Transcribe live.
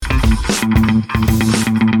And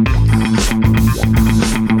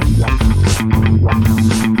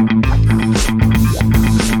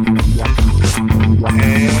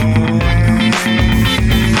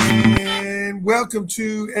welcome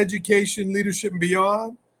to Education, Leadership, and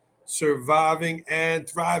Beyond, Surviving and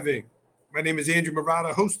Thriving. My name is Andrew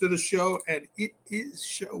Marotta, host of the show, and it is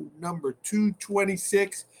show number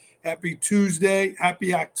 226. Happy Tuesday.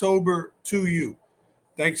 Happy October to you.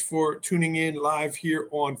 Thanks for tuning in live here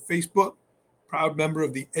on Facebook. Proud member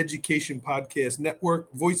of the Education Podcast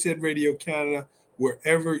Network, Voice Ed Radio Canada,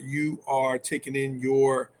 wherever you are taking in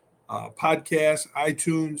your podcast,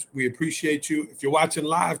 iTunes. We appreciate you. If you're watching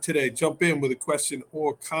live today, jump in with a question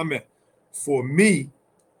or comment for me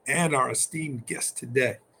and our esteemed guest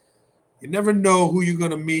today. You never know who you're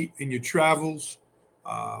going to meet in your travels.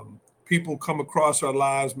 People come across our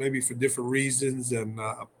lives maybe for different reasons, and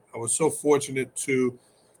I was so fortunate to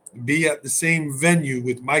be at the same venue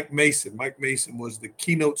with Mike Mason. Mike Mason was the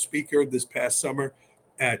keynote speaker this past summer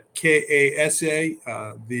at KASA,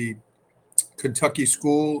 the Kentucky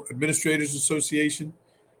School Administrators Association,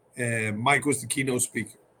 and Mike was the keynote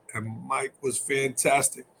speaker. And Mike was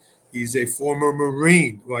fantastic. He's a former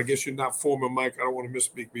Marine. Well, I guess you're not former, Mike. I don't want to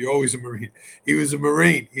misspeak, but you're always a Marine. He was a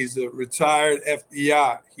Marine. He's a retired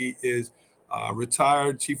FBI. He is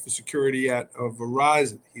retired chief of security at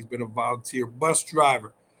Verizon. He's been a volunteer bus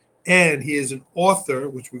driver. And he is an author,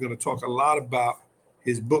 which we're going to talk a lot about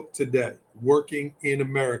his book today, Working in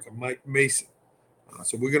America, Mike Mason.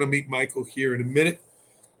 So we're going to meet Michael here in a minute.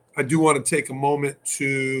 I do want to take a moment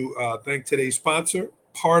to thank today's sponsor,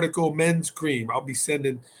 Particle Men's Cream. I'll be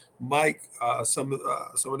sending Mike some of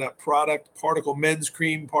that product, Particle Men's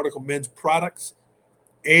Cream, Particle Men's Products.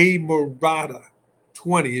 AMAROTTA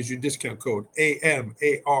 20 is your discount code.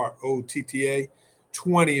 AMAROTTA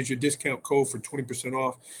 20 is your discount code for 20%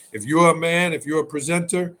 off. If you're a man, if you're a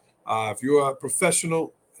presenter, if you're a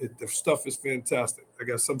professional, the stuff is fantastic. I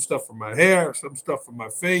got some stuff for my hair, some stuff for my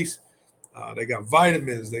face. They got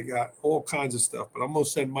vitamins. They got all kinds of stuff. But I'm going to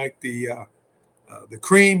send Mike the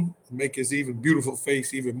cream, make his even beautiful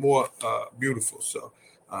face even more beautiful. So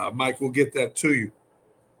Mike will get that to you.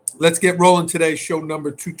 Let's get rolling today. Show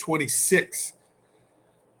number 226.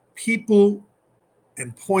 People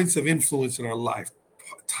and points of influence in our life.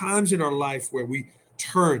 Times in our life where we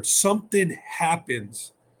turn, something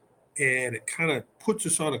happens, and it kind of puts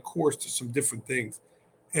us on a course to some different things.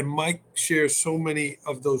 And Mike shares so many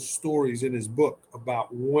of those stories in his book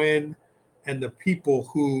about when and the people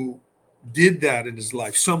who did that in his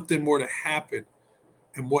life, something were to happen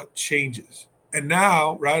and what changes. And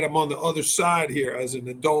now, right, I'm on the other side here as an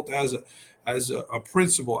adult, as a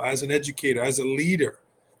principal, as an educator, as a leader.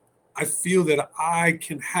 I feel that I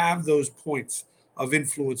can have those points of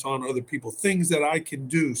influence on other people, things that I can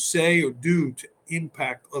do, say, or do to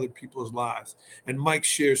impact other people's lives. And Mike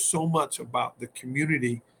shares so much about the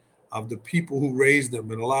community of the people who raised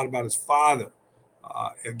him and a lot about his father.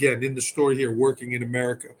 Again, in the story here, Working in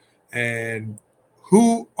America. And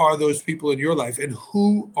who are those people in your life and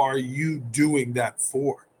who are you doing that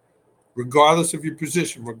for? Regardless of your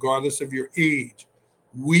position, regardless of your age,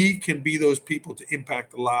 we can be those people to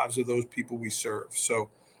impact the lives of those people we serve. So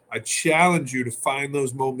I challenge you to find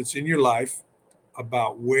those moments in your life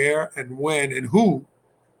about where and when and who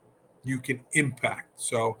you can impact.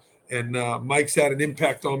 So, and Mike's had an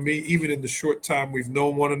impact on me, even in the short time we've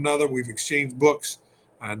known one another. We've exchanged books,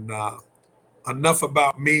 and enough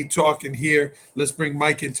about me talking here. Let's bring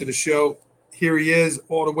Mike into the show. Here he is,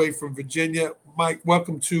 all the way from Virginia. Mike,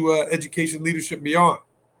 welcome to Education, Leadership, Beyond.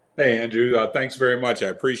 Hey, Andrew, thanks very much. I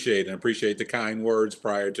appreciate it, and appreciate the kind words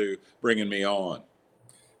prior to bringing me on.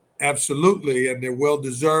 Absolutely, and they're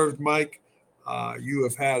well-deserved, Mike. You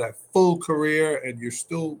have had a full career, and you're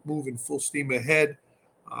still moving full steam ahead.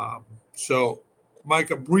 So,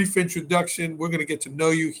 Mike, a brief introduction. We're going to get to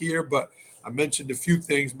know you here, but I mentioned a few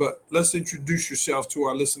things, but let's introduce yourself to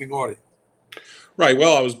our listening audience. Right.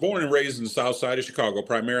 Well, I was born and raised in the south side of Chicago,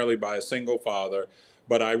 primarily by a single father,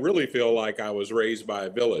 but I really feel like I was raised by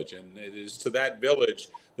a village, and it is to that village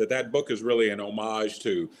that book is really an homage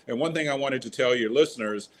to. And one thing I wanted to tell your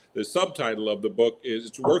listeners, the subtitle of the book is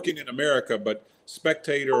It's Working in America, but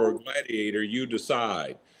Spectator or Gladiator, you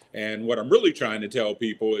decide. And what I'm really trying to tell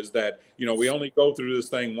people is that, we only go through this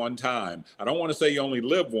thing one time. I don't want to say you only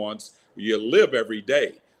live once. You live every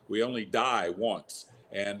day. We only die once.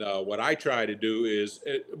 And what I try to do is,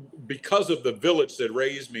 because of the village that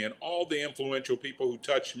raised me and all the influential people who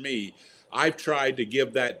touched me, I've tried to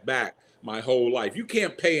give that back my whole life. You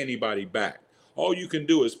can't pay anybody back. All you can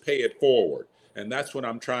do is pay it forward. And that's what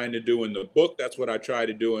I'm trying to do in the book. That's what I try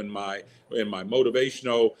to do in my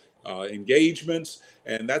motivational engagements,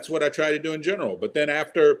 and that's what I try to do in general. But then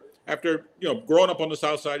after growing up on the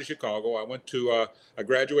south side of Chicago, I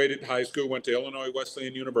graduated high school, went to Illinois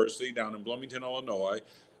Wesleyan University down in Bloomington, Illinois.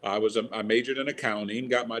 I majored in accounting,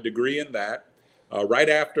 got my degree in that. Right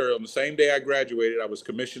after, on the same day I graduated, I was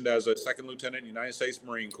commissioned as a second lieutenant in the United States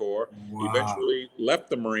Marine Corps. Wow. Eventually left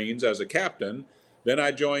the Marines as a captain. Then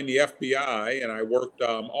I joined the FBI, and I worked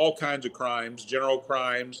all kinds of crimes, general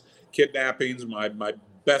crimes, kidnappings. My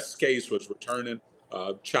best case was returning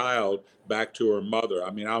a child back to her mother.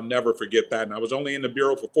 I mean, I'll never forget that. And I was only in the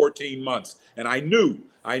bureau for 14 months, and I knew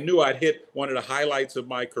I'd hit one of the highlights of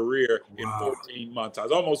my career in Wow. 14 months. I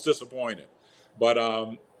was almost disappointed, but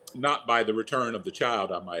not by the return of the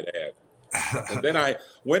child, I might add. And then I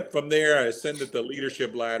went from there. I ascended the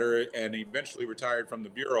leadership ladder and eventually retired from the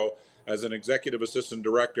bureau as an executive assistant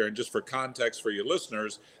director. And just for context for your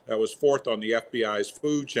listeners, that was fourth on the FBI's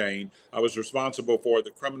food chain. I was responsible for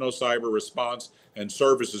the criminal cyber response and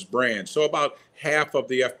services branch. So about half of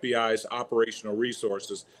the FBI's operational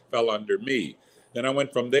resources fell under me. Then I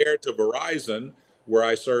went from there to Verizon, where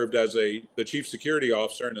I served as the chief security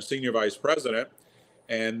officer and a senior vice president.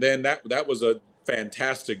 And then that was a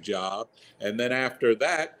fantastic job. And then after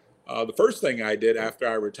that, the first thing I did after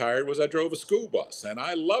I retired was I drove a school bus, and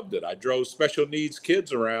I loved it. I drove special needs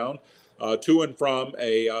kids around to and from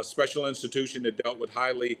a special institution that dealt with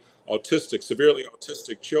severely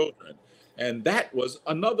autistic children. And that was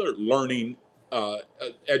another learning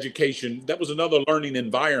education. That was another learning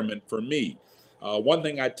environment for me. One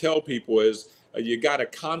thing I tell people is you got to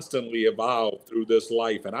constantly evolve through this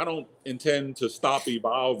life. And I don't intend to stop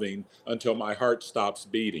evolving until my heart stops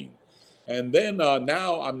beating. And then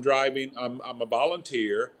now I'm a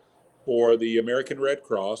volunteer for the American Red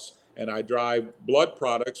Cross, and I drive blood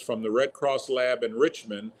products from the Red Cross lab in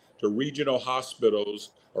Richmond to regional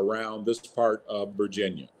hospitals around this part of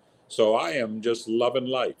Virginia. So I am just loving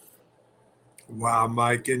life. Wow,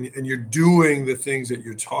 Mike. And you're doing the things that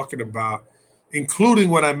you're talking about, including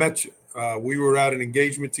when I met you. We were at an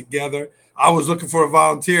engagement together. I was looking for a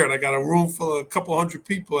volunteer, and I got a room full of a couple hundred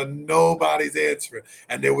people, and nobody's answering.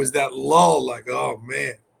 And there was that lull, like, oh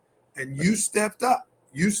man. And you stepped up.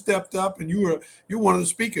 And you're one of the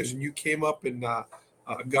speakers, and you came up and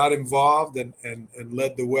got involved and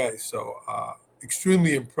led the way. So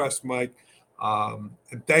extremely impressed, Mike.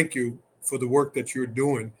 And thank you for the work that you're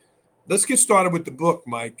doing. Let's get started with the book,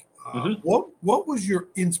 Mike. What was your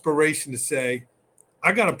inspiration to say,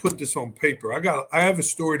 I got to put this on paper. I have a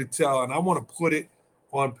story to tell, and I want to put it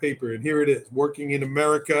on paper. And here it is: Working in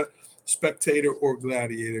America, Spectator or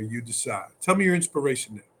Gladiator, you decide. Tell me your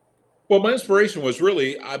inspiration there. Well, my inspiration was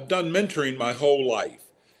really, I've done mentoring my whole life.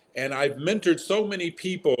 And I've mentored so many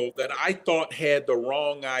people that I thought had the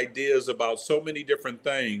wrong ideas about so many different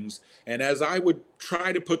things. And as I would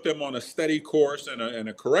try to put them on a steady course and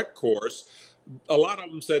a correct course, a lot of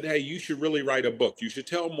them said, hey, you should really write a book. You should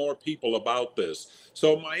tell more people about this.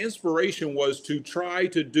 So my inspiration was to try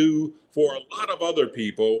to do for a lot of other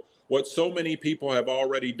people what so many people have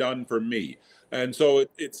already done for me. And so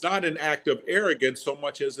it's not an act of arrogance so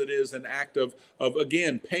much as it is an act of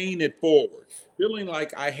again, paying it forward, feeling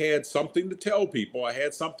like I had something to tell people, I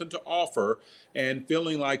had something to offer, and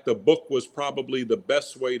feeling like the book was probably the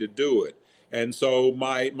best way to do it. And so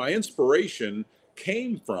my inspiration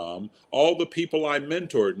came from all the people I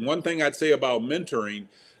mentored. And one thing I'd say about mentoring,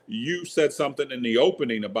 you said something in the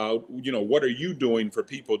opening about, what are you doing for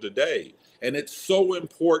people today? And it's so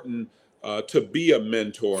important to be a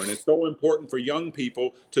mentor. And it's so important for young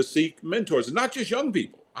people to seek mentors, and not just young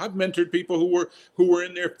people. I've mentored people who were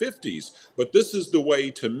in their 50s, but this is the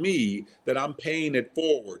way to me that I'm paying it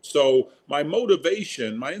forward. So my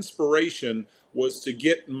motivation, my inspiration was to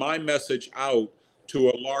get my message out to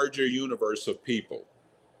a larger universe of people.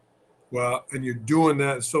 Well, and you're doing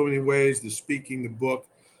that in so many ways, the speaking, the book.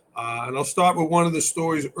 And I'll start with one of the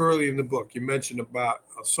stories early in the book. You mentioned about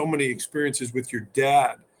so many experiences with your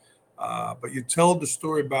dad, but you told the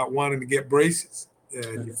story about wanting to get braces.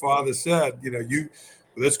 And your father said,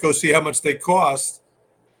 let's go see how much they cost.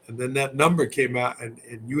 And then that number came out, and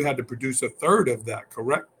you had to produce a third of that,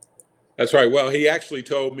 correct? That's right. Well, he actually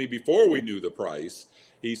told me before we knew the price,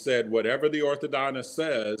 he said, whatever the orthodontist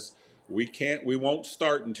says, we won't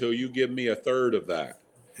start until you give me a third of that.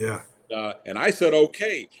 Yeah. And I said,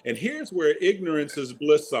 okay. And here's where ignorance is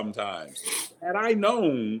bliss sometimes. Had I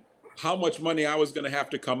known how much money I was going to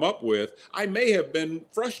have to come up with, I may have been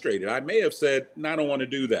frustrated. I may have said, no, I don't want to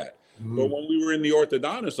do that. But when we were in the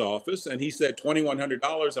orthodontist office and he said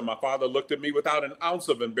 $2,100, and my father looked at me without an ounce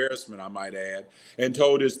of embarrassment, I might add, and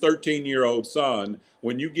told his 13-year-old son,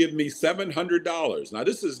 when you give me $700, now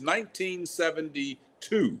this is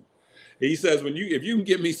 1972, He says, if you can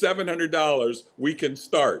give me $700, we can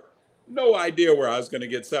start. No idea where I was going to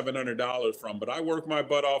get $700 from, but I worked my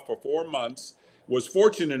butt off for 4 months, was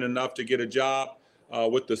fortunate enough to get a job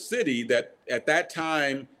with the city that at that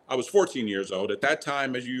time, I was 14 years old. At that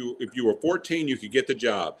time, if you were 14, you could get the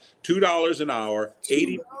job. $2 an hour,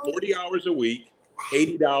 40 hours a week,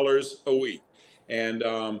 $80 a week. And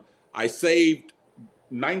I saved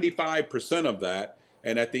 95% of that.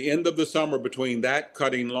 And at the end of the summer, between that,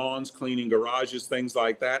 cutting lawns, cleaning garages, things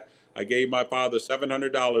like that, I gave my father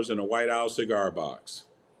 $700 in a White Owl cigar box.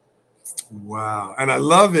 Wow. And I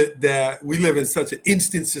love it that we live in such an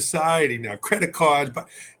instant society now, credit cards, but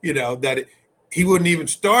he wouldn't even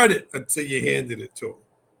start it until you handed it to him.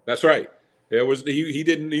 That's right. I wasn't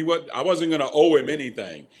going to owe him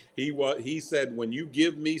anything. He said, when you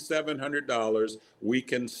give me $700, we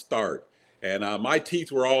can start. And my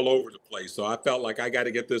teeth were all over the place. So I felt like I got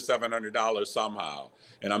to get this $700 somehow.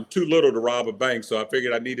 And I'm too little to rob a bank. So I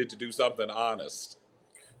figured I needed to do something honest.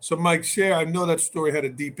 So Mike, share, I know that story had a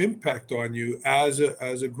deep impact on you as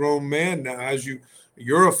a grown man now, as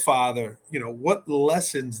you're a father. What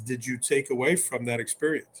lessons did you take away from that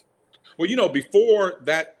experience? Well, before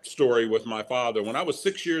that story with my father, when I was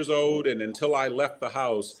 6 years old and until I left the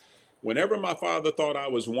house, whenever my father thought I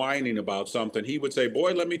was whining about something, he would say,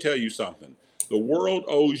 boy, let me tell you something. The world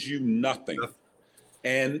owes you nothing.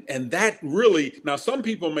 And that really, now some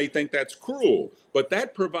people may think that's cruel, but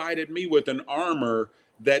that provided me with an armor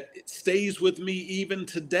that stays with me even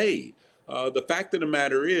today. The fact of the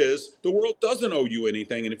matter is, the world doesn't owe you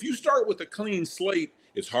anything. And if you start with a clean slate,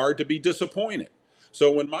 it's hard to be disappointed.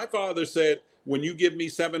 So when my father said, when you give me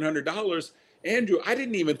 $700, Andrew, I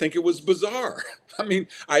didn't even think it was bizarre. I mean,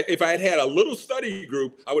 if I had had a little study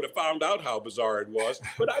group, I would have found out how bizarre it was,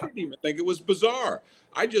 but I didn't even think it was bizarre.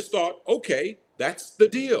 I just thought, okay, that's the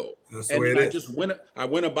deal. That's the way it is. I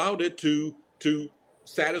went about it to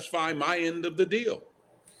satisfy my end of the deal.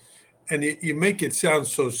 And you make it sound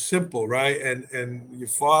so simple, right? And your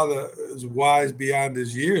father is wise beyond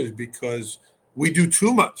his years, because we do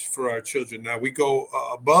too much for our children. Now we go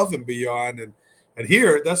above and beyond, and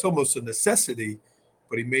here that's almost a necessity,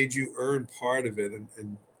 but he made you earn part of it.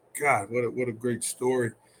 And God, what a great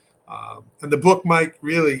story. And the book, Mike,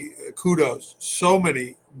 really kudos. So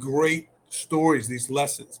many great stories, these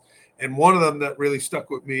lessons. And one of them that really stuck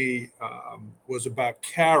with me was about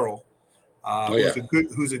Carol.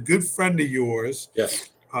 Who's a good friend of yours. Yes.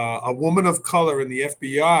 A woman of color in the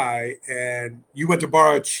FBI, and you went to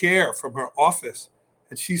borrow a chair from her office,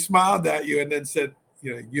 and she smiled at you and then said,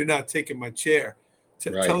 you're not taking my chair.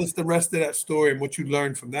 Right. Tell us the rest of that story and what you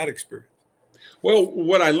learned from that experience. Well,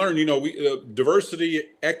 what I learned, diversity,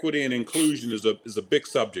 equity, and inclusion is a big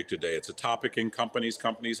subject today. It's a topic in companies.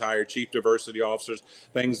 Companies hire chief diversity officers,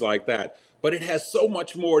 things like that. But it has so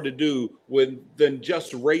much more to do than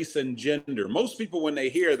just race and gender. Most people, when they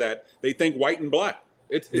hear that, they think white and black.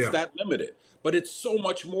 It's that limited. But it's so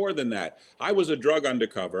much more than that. I was a drug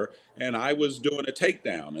undercover, and I was doing a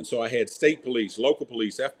takedown. And so I had state police, local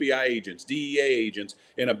police, FBI agents, DEA agents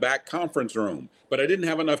in a back conference room. But I didn't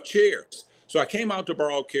have enough chairs. So I came out to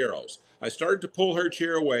borrow Carol's. I started to pull her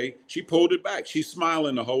chair away. She pulled it back. She's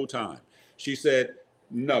smiling the whole time. She said,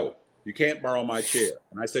 no, you can't borrow my chair.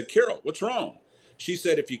 And I said, Carol, what's wrong? She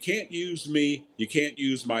said, if you can't use me, you can't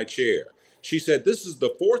use my chair. She said, this is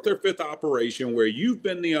the fourth or fifth operation where you've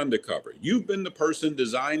been the undercover. You've been the person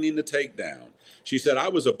designing the takedown. She said, I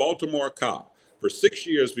was a Baltimore cop for 6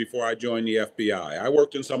 years before I joined the FBI. I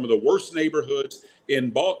worked in some of the worst neighborhoods in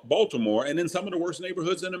Baltimore and in some of the worst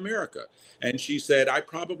neighborhoods in America. And she said, I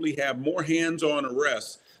probably have more hands-on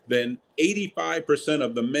arrests than 85%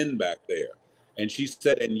 of the men back there. And she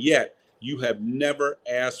said, and yet you have never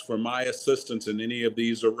asked for my assistance in any of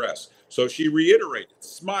these arrests. So she reiterated,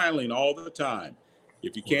 smiling all the time,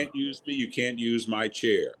 if you can't use me, you can't use my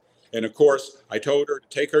chair. And of course, I told her to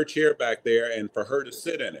take her chair back there and for her to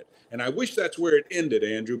sit in it. And I wish that's where it ended,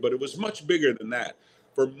 Andrew, but it was much bigger than that.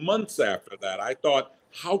 For months after that, I thought,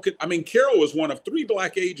 Carol was one of 3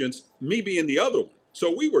 black agents, me being the other one.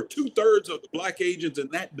 So we were 2/3 of the black agents in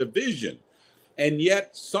that division. And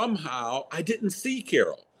yet somehow I didn't see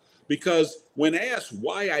Carol, because when asked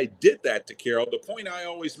why I did that to Carol, the point I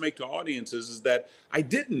always make to audiences is that I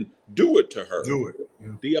didn't do it to her.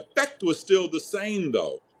 Yeah. The effect was still the same,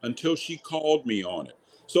 though, until she called me on it.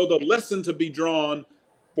 So the lesson to be drawn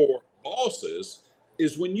for bosses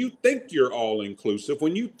is, when you think you're all inclusive,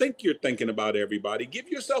 when you think you're thinking about everybody, give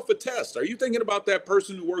yourself a test. Are you thinking about that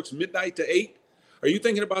person who works midnight to 8? Are you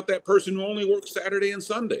thinking about that person who only works Saturday and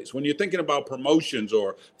Sundays? When you're thinking about promotions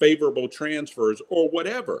or favorable transfers or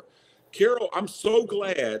whatever. Carol, I'm so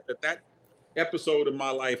glad that episode of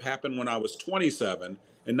my life happened when I was 27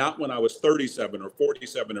 and not when I was 37 or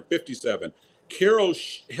 47 or 57. Carol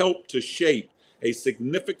helped to shape a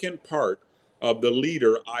significant part of the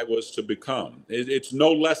leader I was to become. It's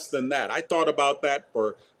no less than that. I thought about that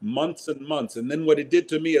for months and months. And then what it did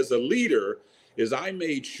to me as a leader is I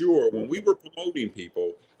made sure when we were promoting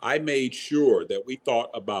people, I made sure that we thought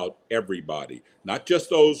about everybody, not just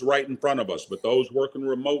those right in front of us, but those working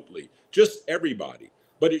remotely, just everybody.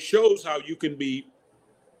 But it shows how you can be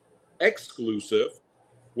exclusive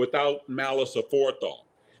without malice aforethought.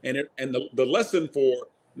 And the lesson for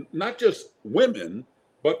not just women,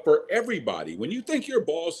 but for everybody. When you think your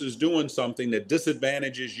boss is doing something that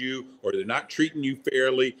disadvantages you or they're not treating you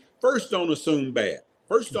fairly, first, don't assume bad.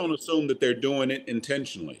 First, don't assume that they're doing it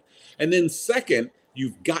intentionally. And then second,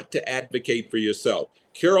 you've got to advocate for yourself.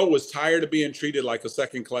 Carol was tired of being treated like a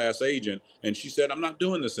second class agent, and she said, I'm not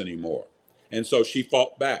doing this anymore. And so she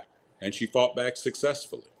fought back, and she fought back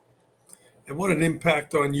successfully. And what an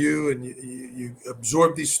impact on you. And you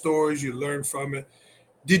absorb these stories, you learn from it.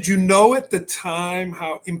 Did you know at the time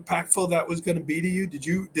how impactful that was going to be to you?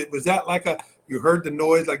 Was that like you heard the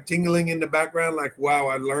noise like tingling in the background, like, wow,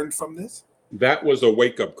 I learned from this? That was a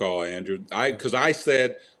wake-up call, Andrew. Because I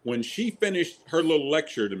said when she finished her little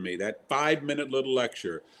lecture to me, that 5-minute little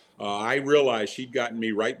lecture, I realized she'd gotten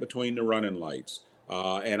me right between the running lights,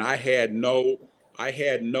 and I had no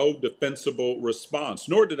defensible response,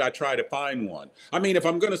 nor did I try to find one. I mean, if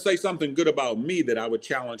I'm going to say something good about me, that I would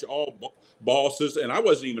challenge all bosses, and I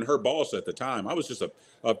wasn't even her boss at the time. I was just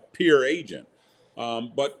a peer agent.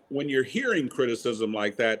 But when you're hearing criticism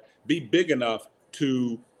like that, be big enough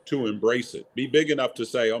to embrace it. Be big enough to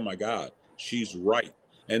say, oh my God, she's right.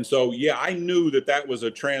 And so, yeah, I knew that was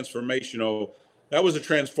a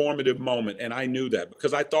transformative moment. And I knew that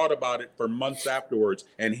because I thought about it for months afterwards.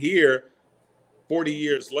 And here, 40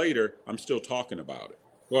 years later, I'm still talking about it.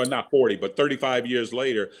 Well, not 40, but 35 years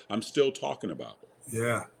later, I'm still talking about it.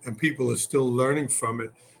 Yeah. And people are still learning from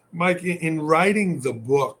it. Mike, in writing the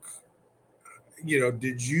book,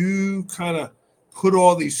 did you kind of put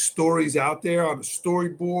all these stories out there on a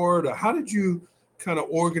storyboard, or how did you kind of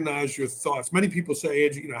organize your thoughts? Many people say,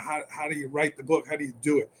 Andrew, how do you write the book? How do you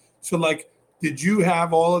do it? So like, did you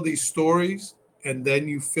have all of these stories and then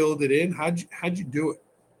you filled it in? How'd you do it?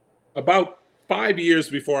 About 5 years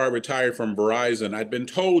before I retired from Verizon, I'd been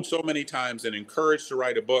told so many times and encouraged to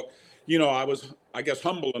write a book. I was, I guess,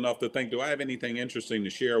 humble enough to think, do I have anything interesting to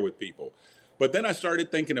share with people? But then I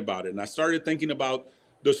started thinking about it, and I started thinking about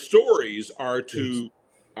the stories are to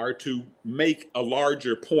make a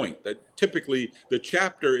larger point. That typically the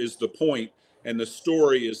chapter is the point, and the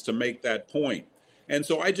story is to make that point. And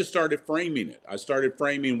so I just started framing it. I started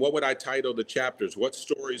framing what would I title the chapters? What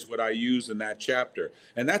stories would I use in that chapter?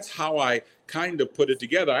 And that's how I kind of put it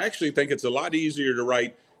together. I actually think it's a lot easier to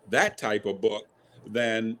write that type of book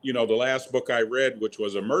than, the last book I read, which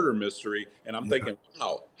was a murder mystery. And I'm thinking,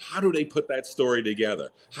 wow, how do they put that story together?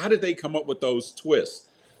 How did they come up with those twists?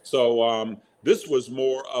 So this was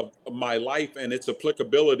more of my life and its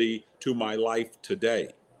applicability to my life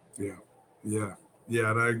today. Yeah. Yeah.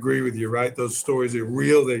 Yeah, and I agree with you, right? Those stories are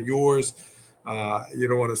real, they're yours. You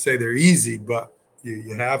don't want to say they're easy, but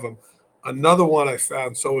you have them. Another one I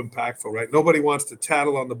found so impactful, right? Nobody wants to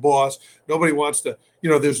tattle on the boss. Nobody wants to,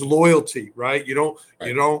 there's loyalty, right? You don't,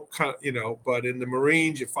 but in the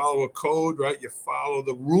Marines, you follow a code, right? You follow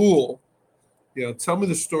the rule. Tell me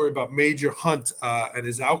the story about Major Hunt and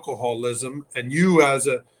his alcoholism, and you as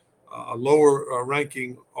a lower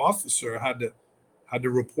ranking officer had to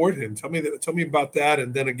report him. Tell me about that,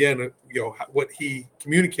 and then again, what he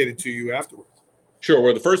communicated to you afterwards. Sure.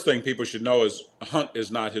 Well, the first thing people should know is Hunt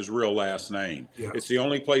is not his real last name. Yeah. It's the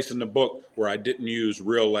only place in the book where I didn't use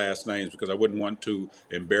real last names because I wouldn't want to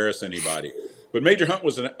embarrass anybody. But Major Hunt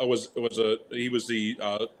was the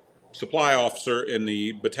supply officer in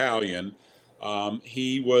the battalion.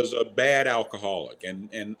 He was a bad alcoholic,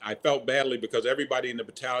 and I felt badly because everybody in the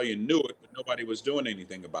battalion knew it, but nobody was doing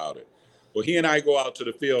anything about it. Well, he and I go out to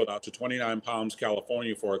the field, out to 29 Palms,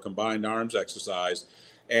 California, for a combined arms exercise.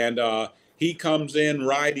 And he comes in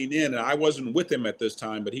riding in, and I wasn't with him at this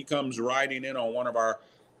time, but he comes riding in on one of our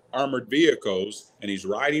armored vehicles, and he's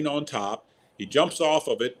riding on top. He jumps off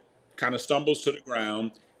of it, kind of stumbles to the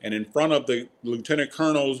ground, and in front of the lieutenant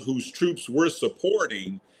colonels whose troops we're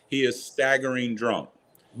supporting, he is staggering drunk.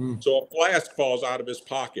 So a flask falls out of his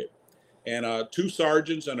pocket. And 2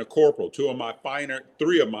 sergeants and a corporal, 3 of my finer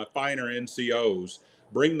NCOs,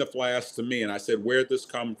 bring the flask to me. And I said, where'd this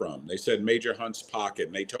come from? They said, Major Hunt's pocket.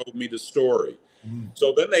 And they told me the story.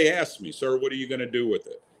 So then they asked me, sir, what are you going to do with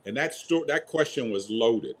it? And that question was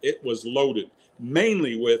loaded. It was loaded.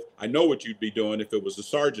 mainly with, I know what you'd be doing if it was the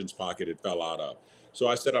sergeant's pocket it fell out of. So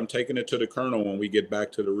I said, I'm taking it to the colonel when we get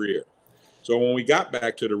back to the rear. So when we got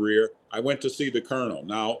back to the rear, I went to see the colonel.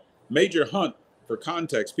 Now, Major Hunt, for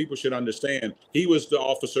context, people should understand, he was the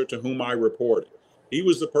officer to whom I reported. He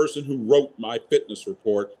was the person who wrote my fitness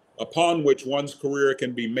report, upon which one's career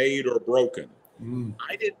can be made or broken.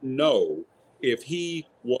 I didn't know if he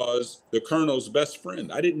was the colonel's best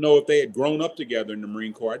friend. I didn't know if they had grown up together in the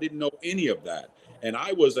Marine Corps. I didn't know any of that. And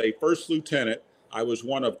I was a first lieutenant. I was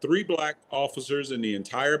one of 3 black officers in the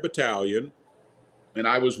entire battalion, and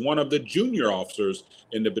I was one of the junior officers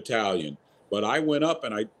in the battalion. But I went up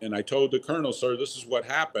and I told the colonel, sir, this is what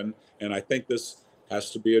happened, and I think this has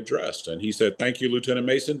to be addressed. And he said, thank you, Lieutenant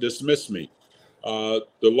Mason, dismiss me. The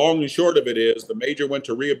long and short of it is the major went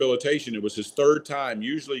to rehabilitation. It was his 3rd time.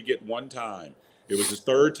 Usually you get 1 time. It was his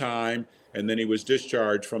 3rd time, and then he was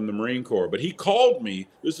discharged from the Marine Corps. But he called me.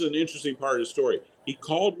 This is an interesting part of the story. He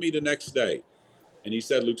called me the next day, and he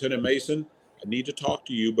said, Lieutenant Mason, I need to talk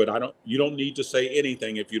to you, but you don't need to say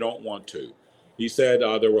anything if you don't want to. He said,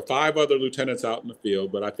 there were 5 other lieutenants out in the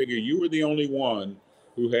field, but I figure you were the only one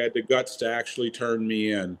who had the guts to actually turn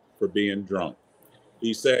me in for being drunk.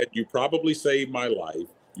 He said, you probably saved my life.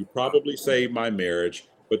 You probably saved my marriage,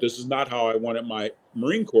 but this is not how I wanted my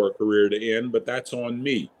Marine Corps career to end, but that's on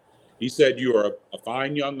me. He said, you are a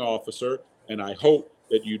fine young officer, and I hope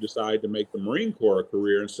that you decide to make the Marine Corps a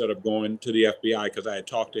career instead of going to the FBI, because I had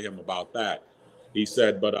talked to him about that. He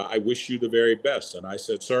said, but I wish you the very best. And I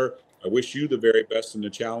said, sir, I wish you the very best in the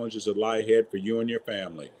challenges that lie ahead for you and your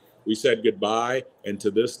family. We said goodbye, and to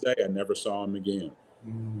this day, I never saw him again.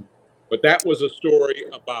 But that was a story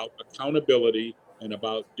about accountability and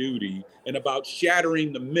about duty and about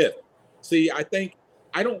shattering the myth. See, I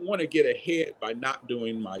don't want to get ahead by not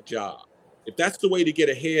doing my job. If that's the way to get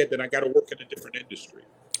ahead, then I got to work in a different industry.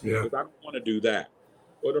 Yeah. Because I don't want to do that.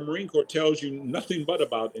 Well, the Marine Corps tells you nothing but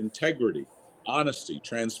about integrity, honesty,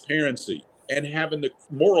 transparency, and having the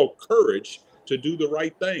moral courage to do the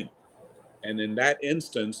right thing. And in that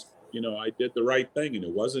instance, I did the right thing, and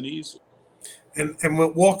it wasn't easy. And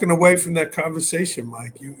when walking away from that conversation,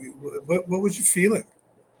 Mike, what was you feeling?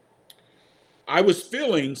 I was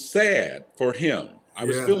feeling sad for him. I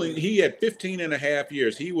was feeling he had 15 and a half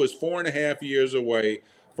years. He was 4.5 years away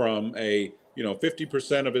from a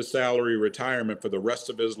 50% of his salary retirement for the rest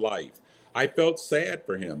of his life. I felt sad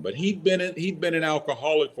for him, but he'd been an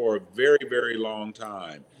alcoholic for a very, very long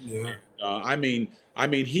time. Yeah. I mean,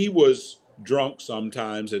 he was drunk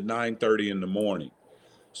sometimes at 9:30 in the morning.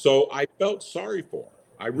 So I felt sorry for him.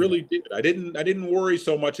 I really did. I didn't worry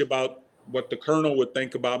so much about what the colonel would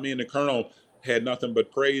think about me, and the colonel had nothing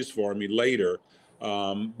but praise for me later.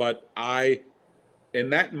 But in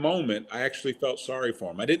that moment, I actually felt sorry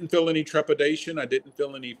for him. I didn't feel any trepidation. I didn't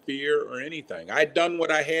feel any fear or anything. I'd done what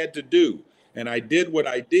I had to do, and I did what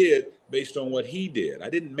I did based on what he did. I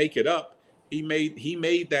didn't make it up. He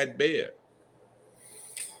made that bed.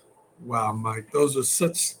 Wow, Mike, those are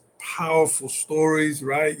such powerful stories,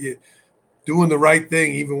 right? You're doing the right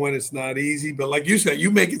thing even when it's not easy. But like you said, you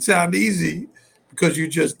make it sound easy because you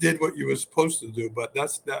just did what you were supposed to do. But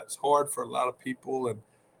that's hard for a lot of people. And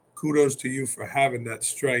kudos to you for having that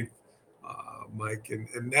strength, Mike.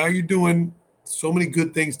 And now you're doing so many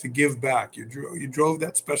good things to give back. You drove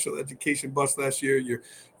that special education bus last year.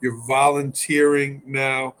 You're volunteering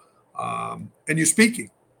now, and you're speaking.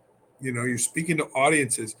 You're speaking to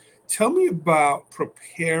audiences. Tell me about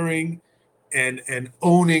preparing and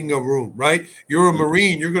owning a room, right? You're a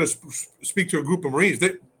Marine. You're going to speak to a group of Marines.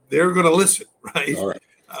 They're going to listen, right? All right.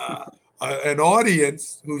 An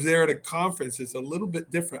audience who's there at a conference is a little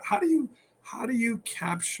bit different. How do you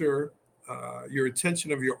capture your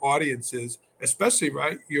attention of your audiences, especially,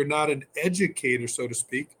 right? You're not an educator, so to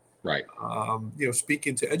speak. Right.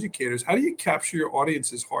 Speaking to educators, how do you capture your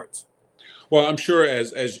audience's hearts? Well, I'm sure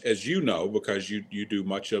as you know, because you do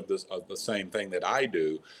much of the same thing that I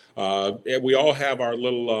do. We all have our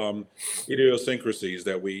little idiosyncrasies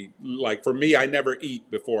that we like. For me, I never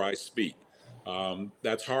eat before I speak.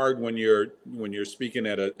 That's hard when you're speaking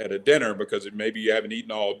at a dinner because maybe you haven't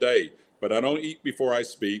eaten all day. But I don't eat before I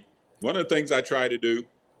speak. One of the things I try to do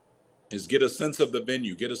is get a sense of the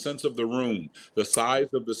venue, get a sense of the room, the size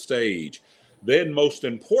of the stage. Then, most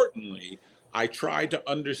importantly, I try to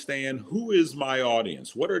understand who is my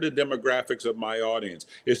audience. What are the demographics of my audience?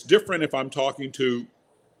 It's different if I'm talking to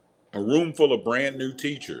a room full of brand new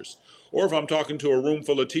teachers, or if I'm talking to a room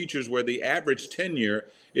full of teachers where the average tenure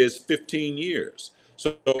is 15 years.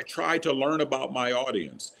 So I try to learn about my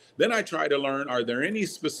audience. Then I try to learn, are there any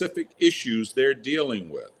specific issues they're dealing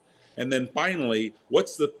with? And then finally,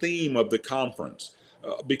 what's the theme of the conference?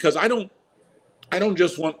 Because I don't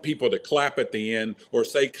just want people to clap at the end or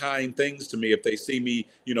say kind things to me if they see me,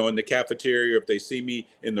 in the cafeteria, if they see me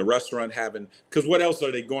in the restaurant having, because what else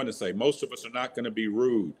are they going to say? Most of us are not going to be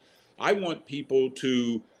rude. I want people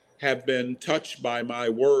to have been touched by my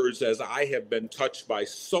words as I have been touched by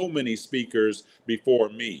so many speakers before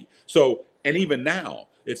me. So, and even now,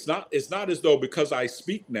 it's not as though because I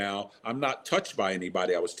speak now, I'm not touched by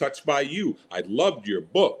anybody. I was touched by you. I loved your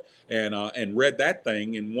book and read that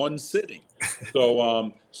thing in one sitting.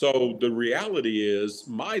 So the reality is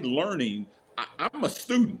my learning. I'm a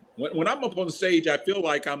student. When I'm up on stage, I feel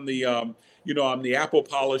like I'm I'm the apple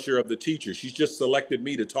polisher of the teacher. She's just selected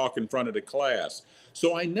me to talk in front of the class.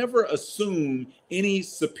 So I never assume any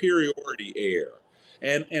superiority air.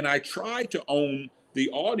 And I try to own the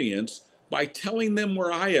audience by telling them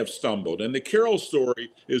where I have stumbled. And the Carol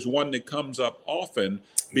story is one that comes up often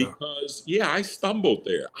because, I stumbled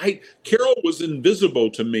there. Carol was invisible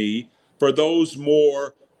to me for those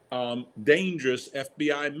more dangerous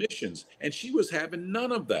FBI missions. And she was having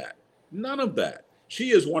none of that. None of that.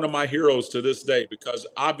 She is one of my heroes to this day because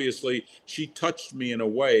obviously she touched me in a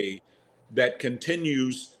way that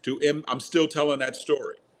continues to, I'm still telling that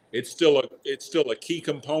story. It's still a key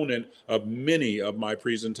component of many of my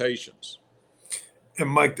presentations. And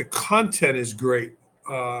Mike, the content is great.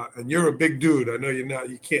 And you're a big dude. I know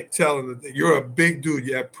you can't tell that you're a big dude.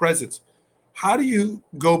 You have presence. How do you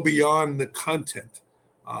go beyond the content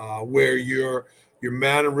where your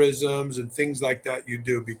mannerisms and things like that you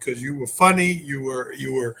do? Because you were funny, you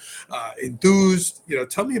were enthused.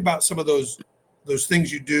 Tell me about some of those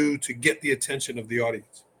things you do to get the attention of the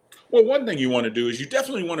audience. Well, one thing you want to do is you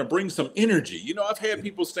definitely want to bring some energy. I've had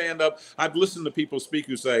people stand up. I've listened to people speak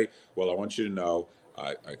who say, well, I want you to know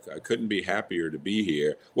I couldn't be happier to be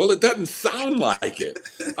here. Well, it doesn't sound like it.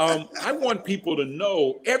 I want people to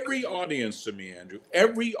know every audience to me, Andrew,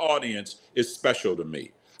 every audience is special to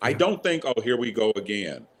me. I don't think, oh, here we go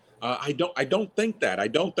again. I don't think that. I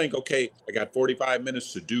don't think, okay, I got 45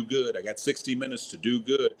 minutes to do good. I got 60 minutes to do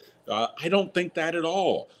good. I don't think that at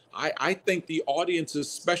all. I think the audience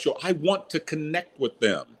is special. I want to connect with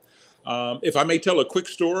them. If I may tell a quick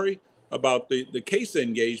story about the case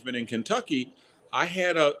engagement in Kentucky, I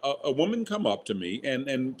had a woman come up to me,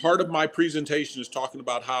 and part of my presentation is talking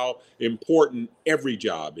about how important every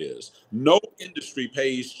job is. No industry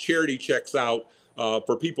pays charity checks out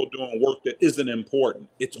for people doing work that isn't important.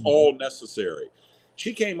 It's all necessary.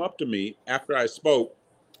 She came up to me after I spoke.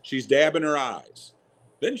 She's dabbing her eyes.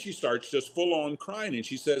 Then she starts just full on crying and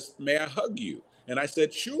she says, may I hug you? And I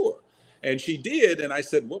said, sure. And she did. And I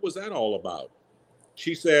said, what was that all about?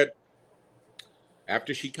 She said,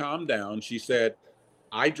 after she calmed down, she said,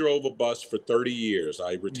 I drove a bus for 30 years.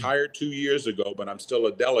 I retired 2 years ago, but I'm still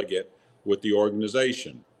a delegate with the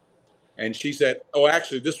organization. And she said, oh,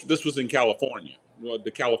 actually, this was in California. Well,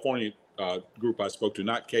 the California group I spoke to,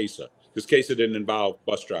 not CASA, because CASA didn't involve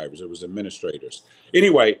bus drivers. It was administrators.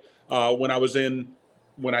 Anyway,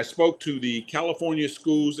 when I spoke to the California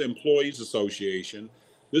Schools Employees Association,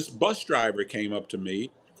 this bus driver came up to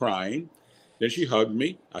me crying. Then she hugged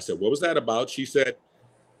me. I said, what was that about? She said,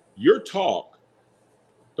 your talk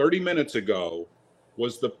 30 minutes ago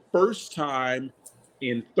was the first time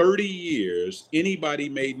in 30 years anybody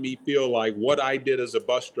made me feel like what I did as a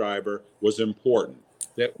bus driver was important,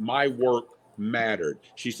 that my work mattered.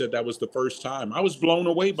 She said that was the first time. I was blown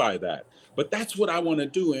away by that. But that's what I want to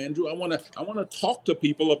do, Andrew. I want to talk to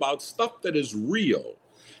people about stuff that is real.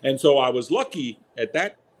 And so I was lucky at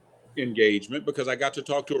that engagement because I got to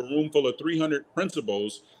talk to a room full of 300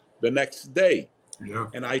 principals the next day. Yeah.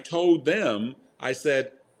 And I told them, I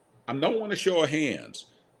said, I don't want to show of hands,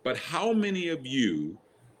 but how many of you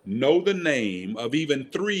know the name of even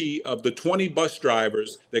 3 of the 20 bus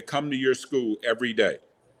drivers that come to your school every day?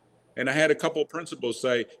 And I had a couple of principals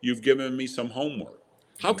say, you've given me some homework.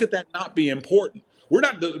 How could that not be important?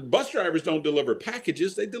 The bus drivers don't deliver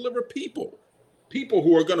packages, they deliver people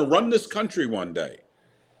who are going to run this country one day.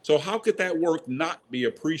 So how could that work not be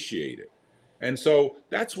appreciated? And so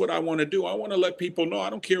that's what I want to do. I want to let people know,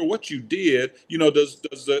 I don't care what you did. Does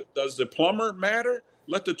the plumber matter?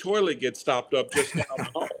 Let the toilet get stopped up just down the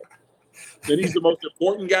hall. Then he's the most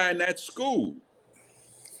important guy in that school.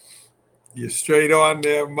 You're straight on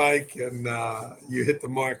there, Mike, and you hit the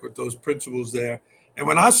mark with those principles there. And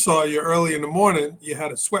when I saw you early in the morning, you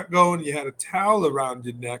had a sweat going, you had a towel around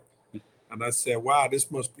your neck. And I said, wow, this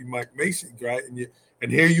must be Mike Mason, right?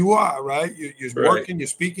 And here you are, right? You're Right. working, you're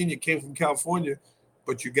speaking, you came from California,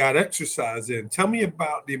 but you got exercise in. Tell me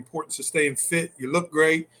about the importance of staying fit. You look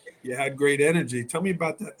great. You had great energy. Tell me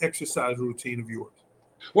about that exercise routine of yours.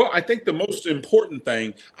 Well, I think the most important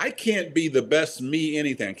thing, I can't be the best me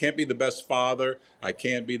anything. I can't be the best father. I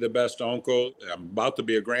can't be the best uncle. I'm about to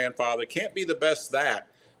be a grandfather. Can't be the best that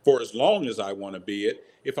for as long as I want to be it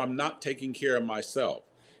if I'm not taking care of myself.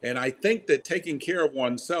 And I think that taking care of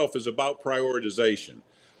oneself is about prioritization.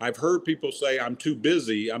 I've heard people say, I'm too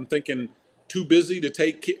busy. I'm thinking, too busy to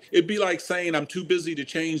take it'd be like saying I'm too busy to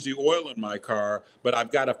change the oil in my car, but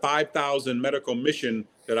I've got a 5,000 medical mission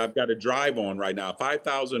that I've got to drive on right now,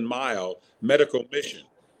 5,000-mile medical mission,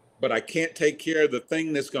 but I can't take care of the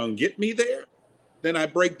thing that's going to get me there. Then I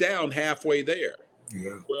break down halfway there.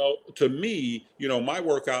 Yeah. Well, to me, my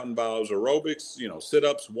workout involves aerobics,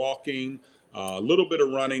 sit-ups, walking, a little bit of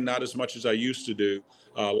running, not as much as I used to do,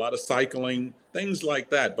 a lot of cycling, things like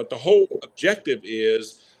that. But the whole objective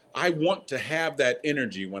is I want to have that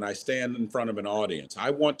energy when I stand in front of an audience. I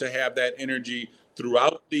want to have that energy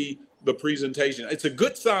throughout the presentation. It's a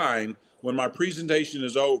good sign when my presentation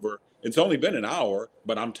is over. It's only been an hour,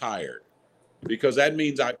 but I'm tired, because that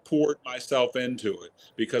means I poured myself into it,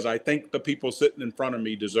 because I think the people sitting in front of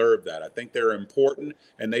me deserve that. I think they're important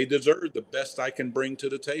and they deserve the best I can bring to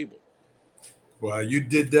the table. Well, you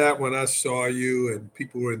did that when I saw you, and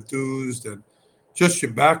people were enthused, and just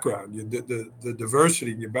your background, the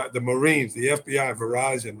diversity, the Marines, the FBI,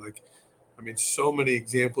 Verizon, so many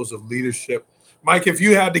examples of leadership. Mike, if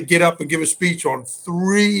you had to get up and give a speech on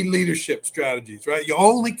 3 leadership strategies, right? You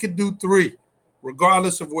only could do 3,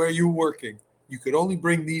 regardless of where you're working. You could only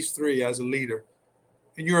bring these 3 as a leader.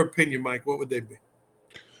 In your opinion, Mike, what would they be?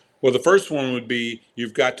 Well, the first one would be,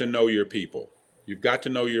 you've got to know your people. You've got to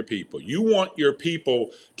know your people. You want your people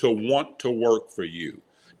to want to work for you,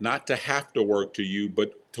 not to have to work to you,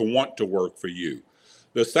 but to want to work for you.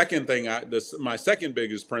 The second thing, my second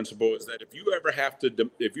biggest principle is that if you ever have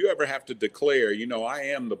to declare, I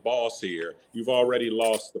am the boss here, you've already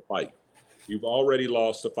lost the fight. You've already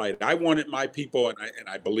lost the fight. I wanted my people, and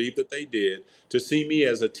I believe that they did, to see me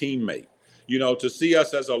as a teammate. To see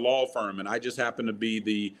us as a law firm, and I just happen to be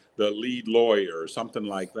the lead lawyer or something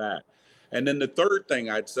like that. And then the third thing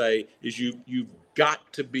I'd say is you've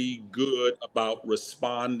got to be good about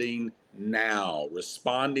responding now,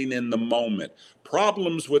 responding in the moment.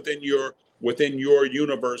 Problems within your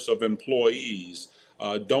universe of employees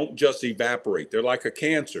don't just evaporate. They're like a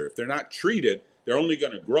cancer. If they're not treated, they're only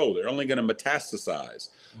going to grow. They're only going to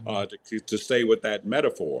metastasize. To stay with that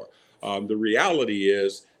metaphor, the reality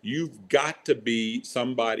is you've got to be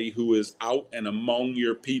somebody who is out and among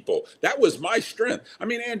your people. That was my strength. I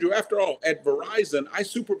mean, Andrew, after all, at Verizon, I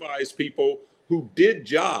supervised people who did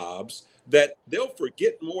jobs that they'll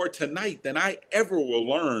forget more tonight than I ever will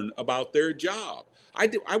learn about their job.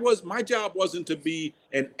 My job wasn't to be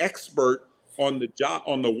an expert on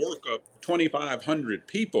the work of 2,500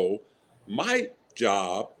 people. My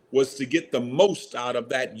job was to get the most out of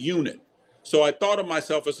that unit. So I thought of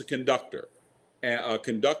myself as a conductor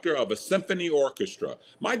of a symphony orchestra.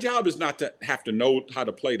 My job is not to have to know how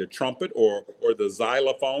to play the trumpet or the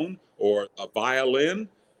xylophone or a violin.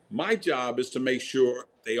 My job is to make sure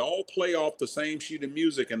they all play off the same sheet of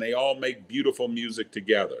music and they all make beautiful music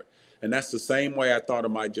together. And that's the same way I thought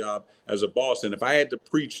of my job as a boss. And if I had to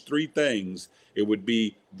preach 3 things, it would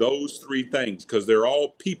be those 3 things, because they're all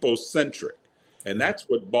people centric. And that's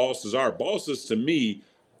what bosses are. Bosses, to me,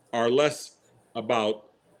 are less about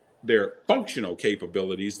their functional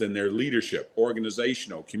capabilities than their leadership,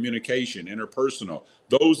 organizational, communication, interpersonal.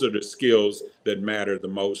 Those are the skills that matter the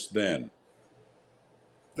most then.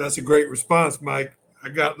 That's a great response, Mike. I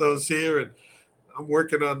got those here, and I'm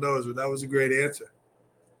working on those, but that was a great answer.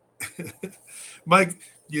 Mike,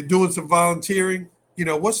 you're doing some volunteering.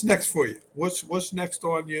 What's next for you? What's next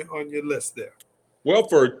on your list there? Well,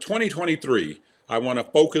 for 2023, I want to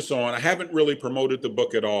focus on, I haven't really promoted the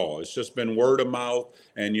book at all. It's just been word of mouth.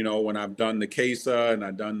 And, when I've done the CASA and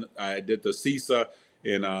I did the CISA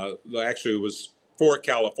actually it was for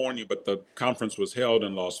California, but the conference was held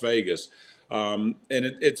in Las Vegas. And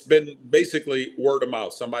it's been basically word of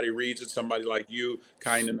mouth. Somebody reads it, somebody like you,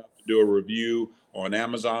 kind enough to do a review on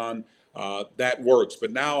Amazon. That works.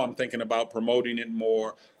 But now I'm thinking about promoting it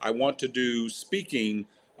more. I want to do speaking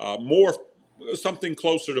more, something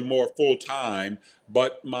closer to more full time,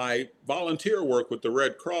 but my volunteer work with the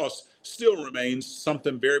Red Cross still remains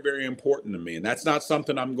something very, very important to me. And that's not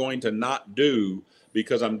something I'm going to not do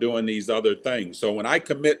because I'm doing these other things. So when I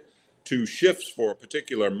commit to shifts for a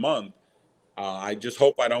particular month, I just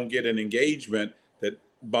hope I don't get an engagement that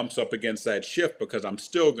bumps up against that shift, because I'm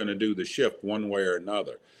still going to do the shift one way or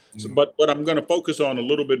another. So, but what I'm going to focus on a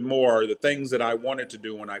little bit more are the things that I wanted to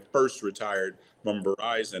do when I first retired from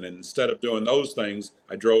Verizon. And instead of doing those things,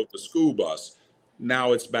 I drove the school bus,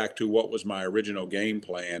 now it's back to what was my original game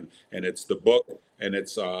plan, and it's the book, and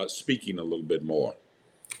it's speaking a little bit more.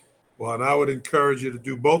 Well, and I would encourage you to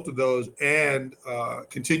do both of those and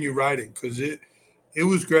continue writing, because it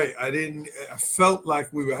was great. I felt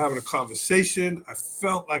like we were having a conversation. I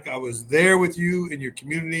felt like I was there with you in your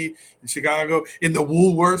community in Chicago, in the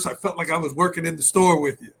Woolworths. I felt like I was working in the store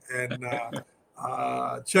with you. And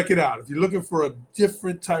check it out. If you're looking for a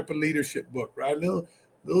different type of leadership book, right? A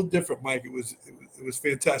little different, Mike. It was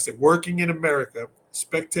fantastic. Working in America,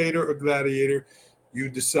 Spectator or Gladiator, you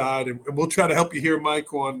decide. And we'll try to help you here,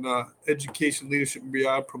 Mike, on education, leadership, and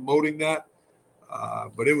beyond, promoting that.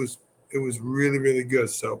 But it was really, really good.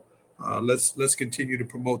 So let's continue to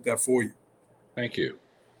promote that for you. Thank you.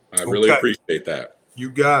 I really appreciate that. You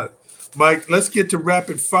got it. Mike, let's get to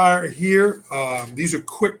rapid fire here. These are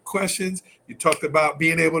quick questions. You talked about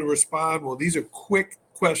being able to respond. Well, these are quick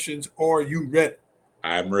questions. Are you ready?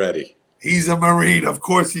 I'm ready. He's a Marine. Of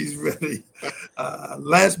course he's ready.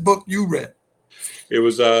 Last book you read? It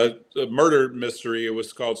was a murder mystery. It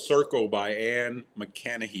was called Circled by Anne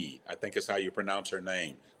McCannahy. I think is how you pronounce her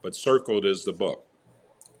name. But Circled is the book.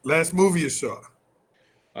 Last movie you saw?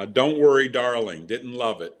 Don't Worry, Darling. Didn't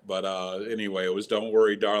love it. But anyway, it was Don't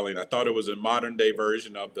Worry, Darling. I thought it was a modern day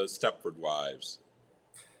version of the Stepford Wives.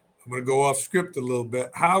 I'm going to go off script a little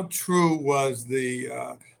bit. How true was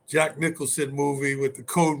the Jack Nicholson movie with the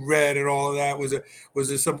Code Red and all of that? Was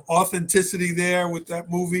there some authenticity there with that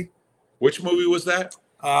movie? Which movie was that?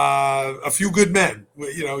 A Few Good Men.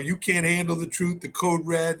 You know, You Can't Handle the Truth, the Code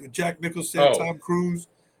Red, with Jack Nicholson, Tom Cruise.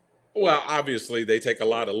 Well, obviously they take a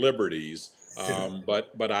lot of liberties,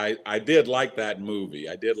 but I did like that movie.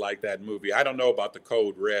 I don't know about the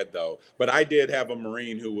Code Red though, but I did have a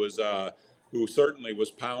Marine who certainly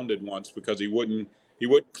was pounded once because he wouldn't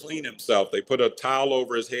clean himself. They put a towel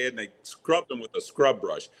over his head and they scrubbed him with a scrub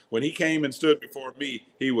brush. When he came and stood before me,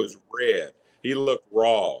 he was red. He looked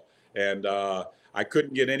raw, and I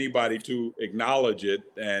couldn't get anybody to acknowledge it.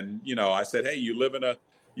 And I said, "Hey, you live in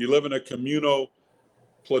a communal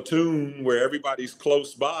platoon where everybody's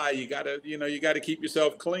close by. You gotta keep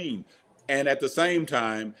yourself clean." And at the same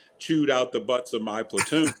time, chewed out the butts of my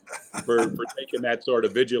platoon for taking that sort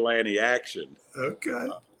of vigilante action. Okay,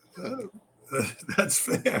 that's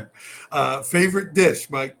fair. Favorite dish,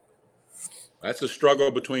 Mike? That's a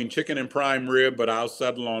struggle between chicken and prime rib, but I'll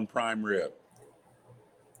settle on prime rib.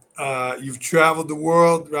 You've traveled the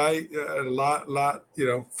world, right? A lot.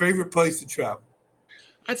 Favorite place to travel?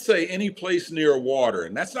 I'd say any place near water,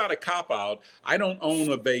 and that's not a cop-out. I don't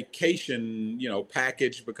own a vacation,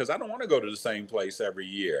 package because I don't want to go to the same place every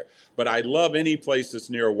year. But I love any place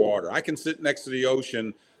that's near water. I can sit next to the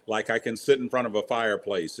ocean like I can sit in front of a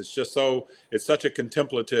fireplace. It's such a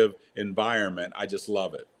contemplative environment. I just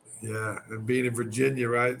love it. Yeah, and being in Virginia,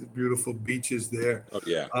 right? The beautiful beaches there. Oh,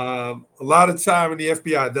 yeah. A lot of time in the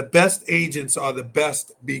FBI. The best agents are the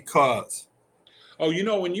best because. Oh,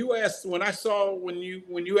 when you asked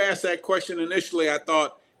that question initially, I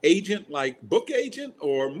thought agent like book agent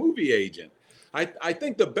or movie agent. I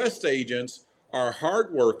think the best agents are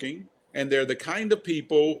hardworking, and they're the kind of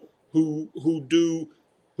people who do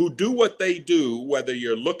what they do, whether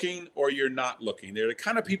you're looking or you're not looking. They're the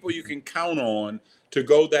kind of people you can count on to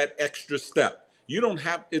go that extra step. You don't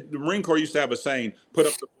have the Marine Corps used to have a saying, put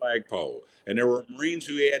up the flagpole. And there were Marines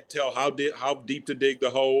who had to tell how deep to dig the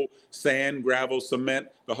hole, sand, gravel, cement,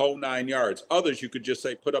 the whole 9 yards. Others, you could just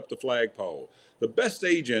say, put up the flagpole. The best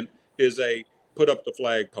agent is a put up the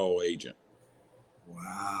flagpole agent.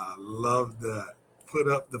 Wow, love that. Put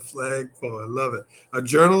up the flagpole. I love it. A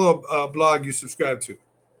journal or a blog you subscribe to?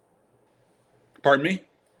 Pardon me?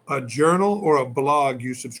 A journal or a blog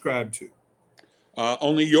you subscribe to?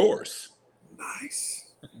 Only yours. Nice.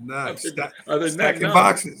 Other than that, none.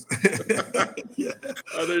 Boxes. Yeah.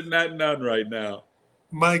 Other than that, none right now.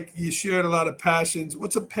 Mike, you shared a lot of passions.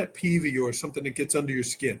 What's a pet peeve of yours? Something that gets under your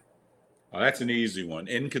skin? That's an easy one.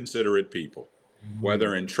 Inconsiderate people,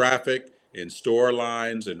 whether in traffic, in store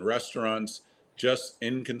lines, in restaurants, just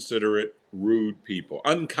inconsiderate, rude people,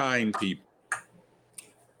 unkind people.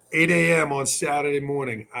 8 a.m. on Saturday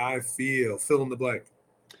morning. I feel fill in the blank.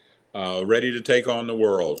 Ready to take on the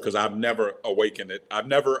world because I've never awakened it. I've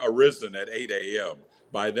never arisen at 8 a.m.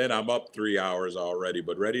 By then, I'm up 3 hours already,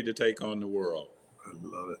 but ready to take on the world. I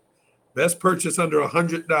love it. Best purchase under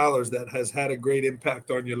 $100 that has had a great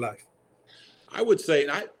impact on your life? I would say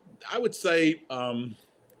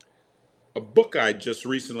a book I just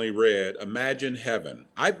recently read, Imagine Heaven.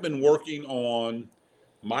 I've been working on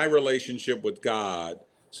my relationship with God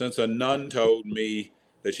since a nun told me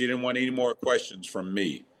that she didn't want any more questions from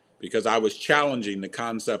me, because I was challenging the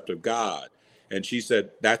concept of God. And she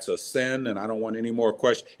said, that's a sin, and I don't want any more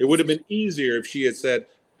questions. It would have been easier if she had said,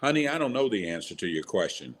 honey, I don't know the answer to your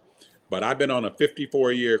question. But I've been on a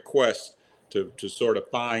 54-year quest to sort of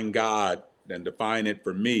find God and define it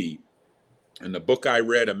for me. And the book I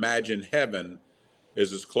read, Imagine Heaven,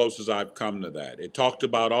 is as close as I've come to that. It talked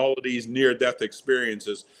about all of these near-death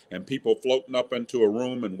experiences and people floating up into a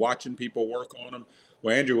room and watching people work on them.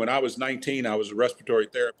 Well, Andrew, when I was 19, I was a respiratory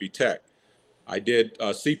therapy tech. I did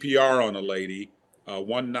CPR on a lady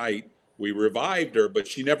one night. We revived her, but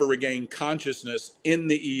she never regained consciousness in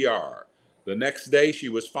the ER. The next day, she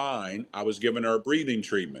was fine. I was giving her a breathing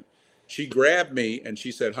treatment. She grabbed me and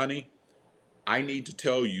she said, honey, I need to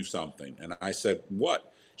tell you something. And I said,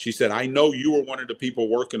 what? She said, I know you were one of the people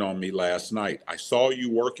working on me last night. I saw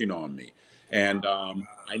you working on me. And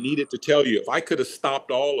I needed to tell you, if I could have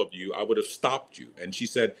stopped all of you, I would have stopped you. And she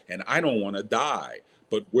said, and I don't want to die.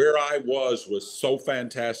 But where I was so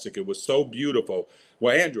fantastic. It was so beautiful.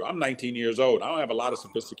 Well, Andrew, I'm 19 years old. I don't have a lot of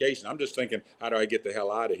sophistication. I'm just thinking, how do I get the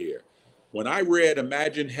hell out of here? When I read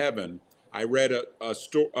Imagine Heaven, I read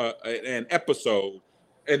an episode,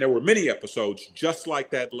 and there were many episodes just like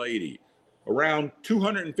that lady. Around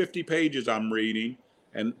 250 pages I'm reading,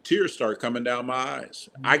 and tears start coming down my eyes.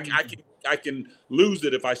 I can lose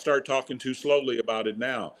it if I start talking too slowly about it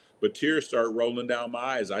now, but tears start rolling down my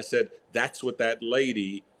eyes. I said, that's what that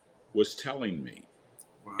lady was telling me.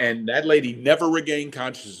 Wow. And that lady never regained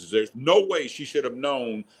consciousness. There's no way she should have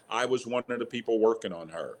known I was one of the people working on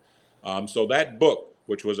her. So that book,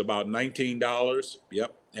 which was about $19,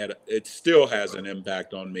 it still has an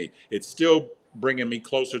impact on me. It's still bringing me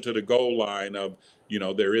closer to the goal line of,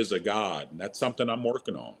 there is a God. And that's something I'm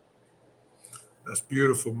working on. That's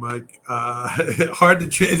beautiful, Mike. Hard to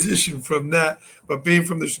transition from that, but being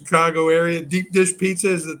from the Chicago area, deep dish pizza,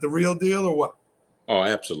 is it the real deal or what? Oh,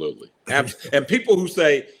 absolutely. And people who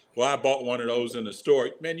say, well, I bought one of those in the store.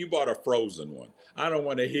 Man, you bought a frozen one. I don't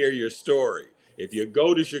want to hear your story. If you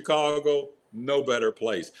go to Chicago, no better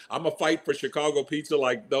place. I'm a fight for Chicago pizza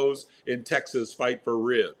like those in Texas fight for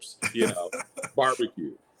ribs,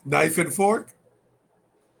 barbecue. Knife and fork?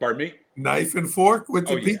 Pardon me? Knife and fork with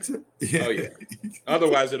the pizza? Yeah. Oh, yeah.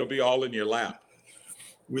 Otherwise, it'll be all in your lap.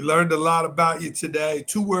 We learned a lot about you today.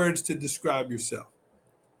 2 words to describe yourself.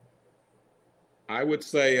 I would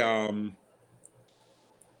say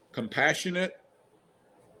compassionate.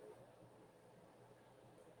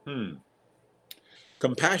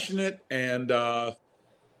 Compassionate, and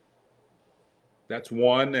that's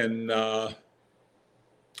one, and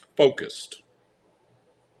focused.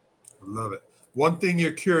 I love it. One thing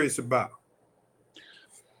you're curious about?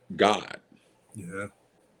 God. Yeah.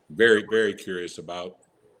 Very, very curious about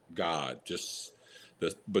God. Just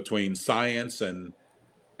between science and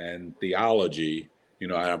theology.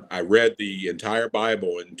 I read the entire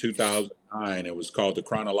Bible in 2009. It was called the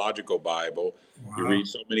Chronological Bible. Wow. You read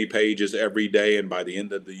so many pages every day, and by the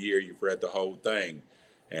end of the year, you've read the whole thing.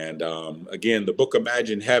 And again, the book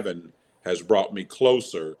Imagine Heaven has brought me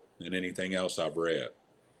closer than anything else I've read.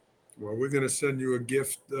 Well, we're going to send you a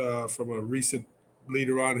gift from a recent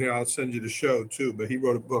leader on here. I'll send you the show too, but he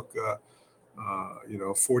wrote a book,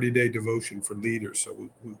 40-day devotion for leaders. So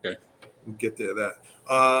we'll get to that.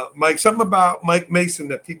 Mike, something about Mike Mason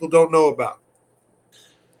that people don't know about.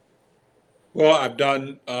 Well, I've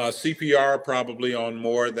done CPR probably on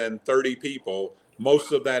more than 30 people,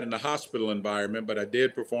 most of that in the hospital environment, but I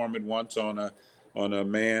did perform it once on a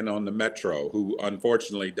man on the metro who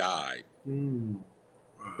unfortunately died.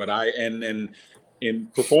 But in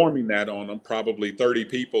performing that on probably 30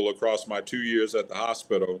 people across my 2 years at the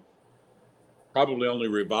hospital, probably only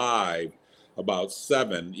revived about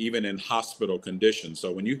 7, even in hospital conditions.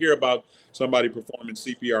 So when you hear about somebody performing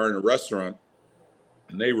CPR in a restaurant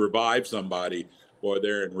and they revive somebody, boy,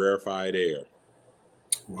 they're in rarefied air.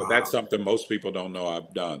 Wow. But that's something most people don't know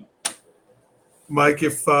I've done. Mike,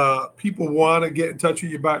 if people want to get in touch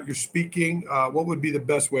with you about your speaking, what would be the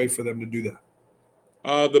best way for them to do that?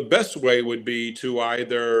 The best way would be to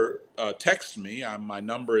either text me. My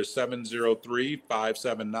number is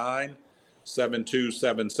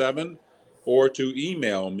 703-579-7277, or to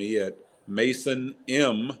email me at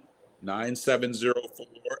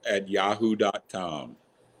masonm9704@yahoo.com.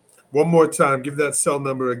 One more time, give that cell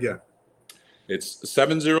number again. It's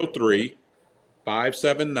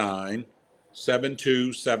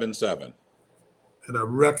 703-579-7277. And I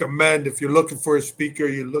recommend, if you're looking for a speaker,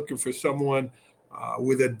 you're looking for someone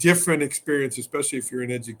with a different experience, especially if you're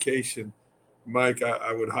in education, Mike,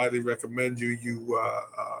 I would highly recommend you. You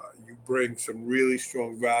bring some really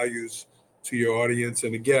strong values to your audience.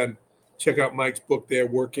 And again, check out Mike's book there,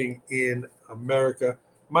 Working in America.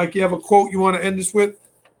 Mike, you have a quote you want to end this with?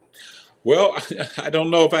 Well, I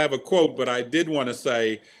don't know if I have a quote, but I did want to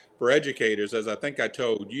say for educators, as I think I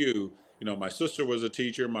told you, my sister was a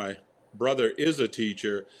teacher, my brother is a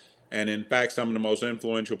teacher, and in fact, some of the most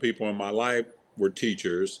influential people in my life were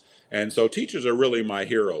teachers. And so teachers are really my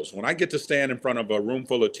heroes. When I get to stand in front of a room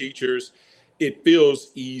full of teachers, it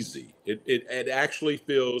feels easy. It actually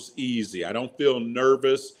feels easy. I don't feel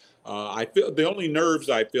nervous. I feel the only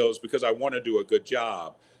nerves I feel is because I want to do a good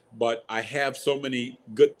job, but I have so many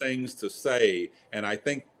good things to say. And I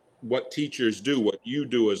think what teachers do, what you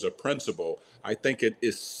do as a principal, I think it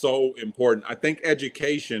is so important. I think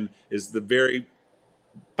education is the very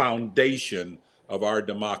foundation of our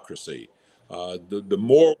democracy. The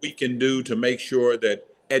more we can do to make sure that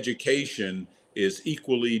education is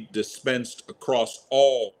equally dispensed across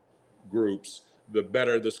all groups, the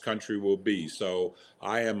better this country will be. So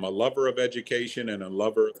I am a lover of education and a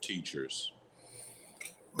lover of teachers.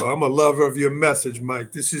 Well, I'm a lover of your message,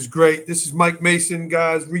 Mike. This is great. This is Mike Mason,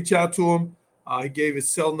 guys. Reach out to him. He gave his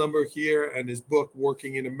cell number here and his book,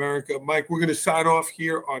 Working in America. Mike, we're going to sign off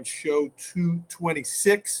here on show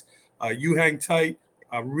 226. You hang tight.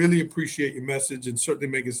 I really appreciate your message and certainly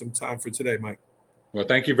making some time for today, Mike. Well,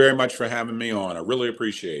 thank you very much for having me on. I really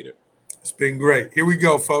appreciate it. It's been great. Here we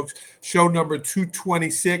go, folks. Show number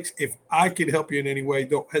 226. If I could help you in any way,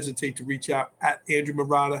 don't hesitate to reach out at Andrew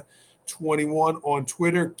Marotta 21 on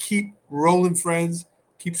Twitter. Keep rolling, friends.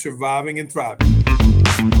 Keep surviving and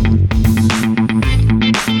thriving.